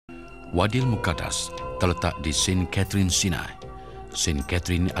Wadil Muqaddas terletak di Saint Catherine, Sinai. Saint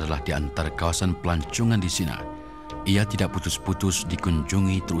Catherine adalah di antara kawasan pelancongan di Sinai. Ia tidak putus-putus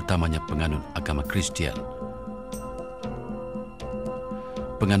dikunjungi terutamanya penganut agama Kristian.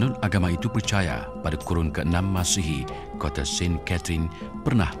 Penganut agama itu percaya pada kurun ke-6 Masihi, kota Saint Catherine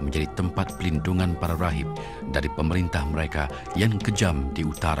pernah menjadi tempat pelindungan para rahib dari pemerintah mereka yang kejam di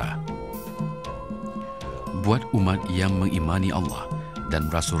utara. Buat umat yang mengimani Allah dan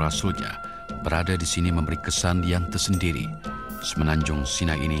rasul-rasulnya, berada di sini memberi kesan yang tersendiri. Semenanjung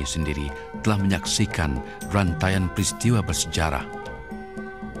Sinai ini sendiri telah menyaksikan rantaian peristiwa bersejarah.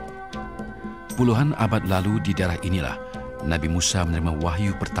 Puluhan abad lalu di daerah inilah Nabi Musa menerima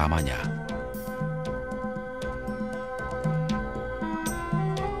wahyu pertamanya.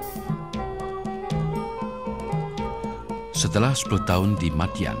 Setelah 10 tahun di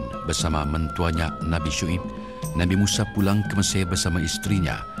Madian bersama mentuanya Nabi Syuib, Nabi Musa pulang ke Mesir bersama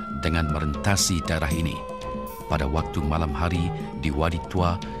istrinya dengan merentasi daerah ini. Pada waktu malam hari di Wadi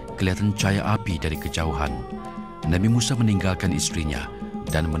Tua, kelihatan cahaya api dari kejauhan. Nabi Musa meninggalkan istrinya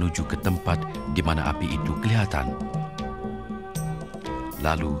dan menuju ke tempat di mana api itu kelihatan.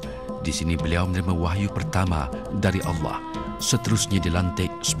 Lalu, di sini beliau menerima wahyu pertama dari Allah. Seterusnya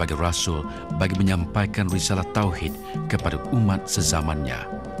dilantik sebagai rasul bagi menyampaikan risalah tauhid kepada umat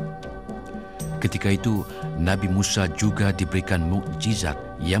sezamannya. Ketika itu, Nabi Musa juga diberikan mukjizat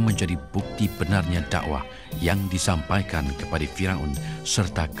yang menjadi bukti benarnya dakwah yang disampaikan kepada Firaun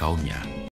serta kaumnya.